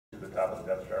top of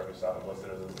the depth chart, we saw him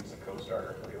listed as at least a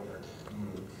co-starter for the over.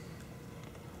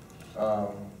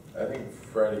 I think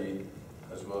Freddie,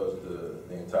 as well as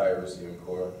the entire receiving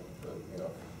core,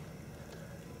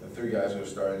 the three guys who are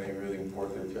starting, they really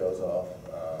worked their tails off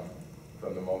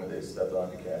from the moment they stepped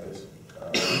onto campus.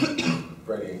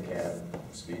 Freddie and Cam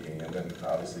speaking, and then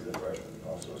obviously the freshmen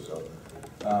also. So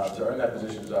to earn that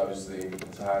position is obviously,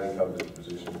 it's a highly coveted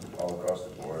position all across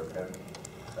the board, and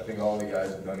I think all the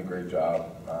guys have done a great job.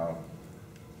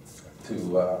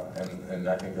 And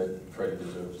I think that Freddie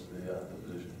deserves the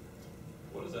position.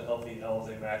 What does a healthy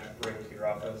Alizé Max bring to your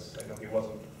offense? I know he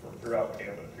wasn't throughout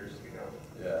camp, but appears to be now.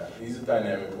 Yeah, he's a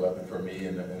dynamic weapon for me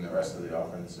and the rest of the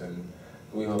offense, and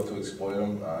we hope to exploit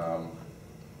him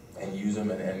and use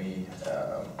him in any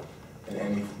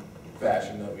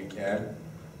fashion that we can.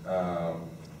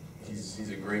 He's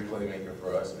a great playmaker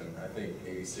for us, and I think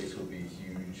 86 will be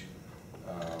huge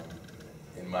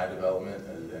in my development,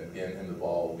 and getting him the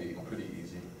ball will be pretty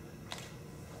easy.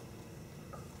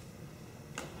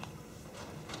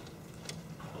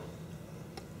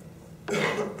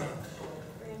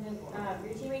 Brandon,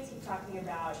 your teammates keep talking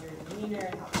about your demeanor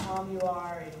and how calm you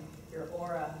are and your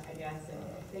aura, I guess, and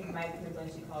I think Mike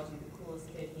Wimbush calls you the coolest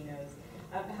kid he knows.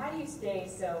 How do you stay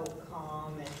so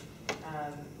calm and,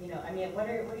 I mean, what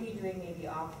are you doing maybe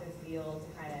off the field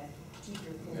to kind of keep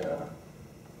your cool?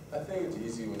 Yeah, I think it's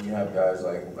easy when you have guys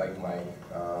like Mike,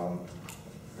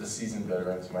 the seasoned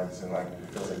veterans. Mike's in, like, it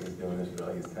feels like he's doing this for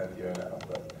like his 10th year now,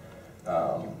 but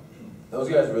those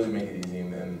guys really make it easy,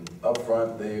 and up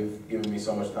front they've given me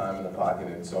so much time in the pocket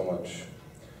and so much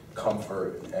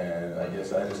comfort, and I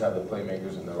guess I just have the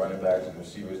playmakers and the running backs and the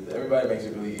receivers. Everybody makes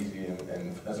it really easy,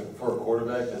 and for a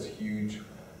quarterback, that's huge,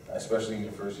 especially in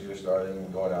your first year starting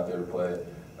and going out there to play.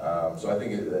 So I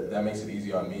think that makes it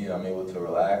easy on me, and I'm able to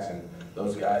relax, and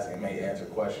those guys may answer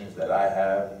questions that I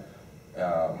have,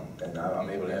 and I'm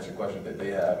able to answer questions that they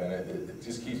have, and it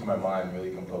just keeps my mind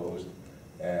really composed.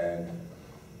 And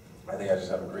I think I just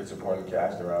have a great supporting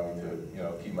cast around me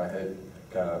to, keep my head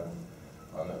kind of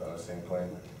on the same plane.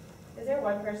 Is there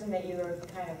one person that you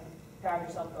kind of found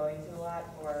yourself going to a lot,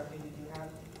 or maybe do have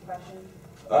questions?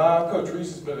 Coach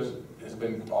Reese has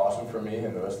been awesome for me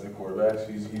and the rest of the quarterbacks.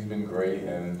 He's been great,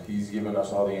 and he's given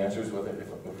us all the answers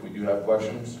if we do have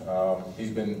questions.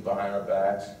 He's been behind our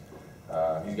backs.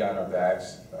 He's gotten our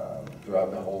backs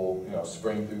throughout the whole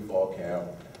spring through fall camp,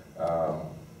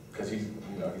 because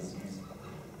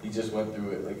he just went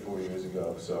through it like 4 years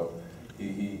ago, so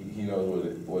he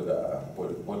knows what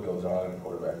goes on in the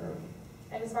quarterback room.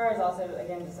 And as far as also,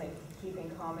 again, just like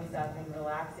keeping calm and stuff and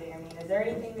relaxing, I mean, is there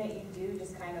anything that you do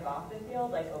just kind of off the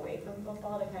field, like away from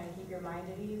football, to kind of keep your mind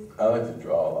at ease? I like to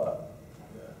draw a lot.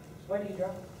 Yeah. What do you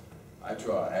draw? I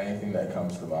draw anything that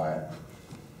comes to mind.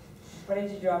 What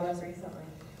did you draw most recently?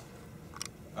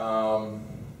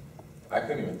 I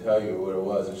couldn't even tell you what it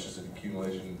was. It's just an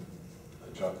accumulation,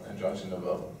 conjunction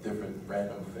of different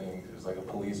random things. It was like a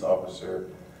police officer,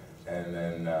 and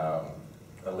then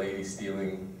a lady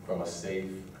stealing from a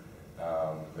safe.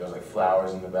 There was like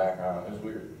flowers in the background. It was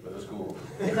weird, but it was cool.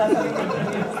 Is that something that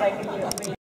you do, just like when you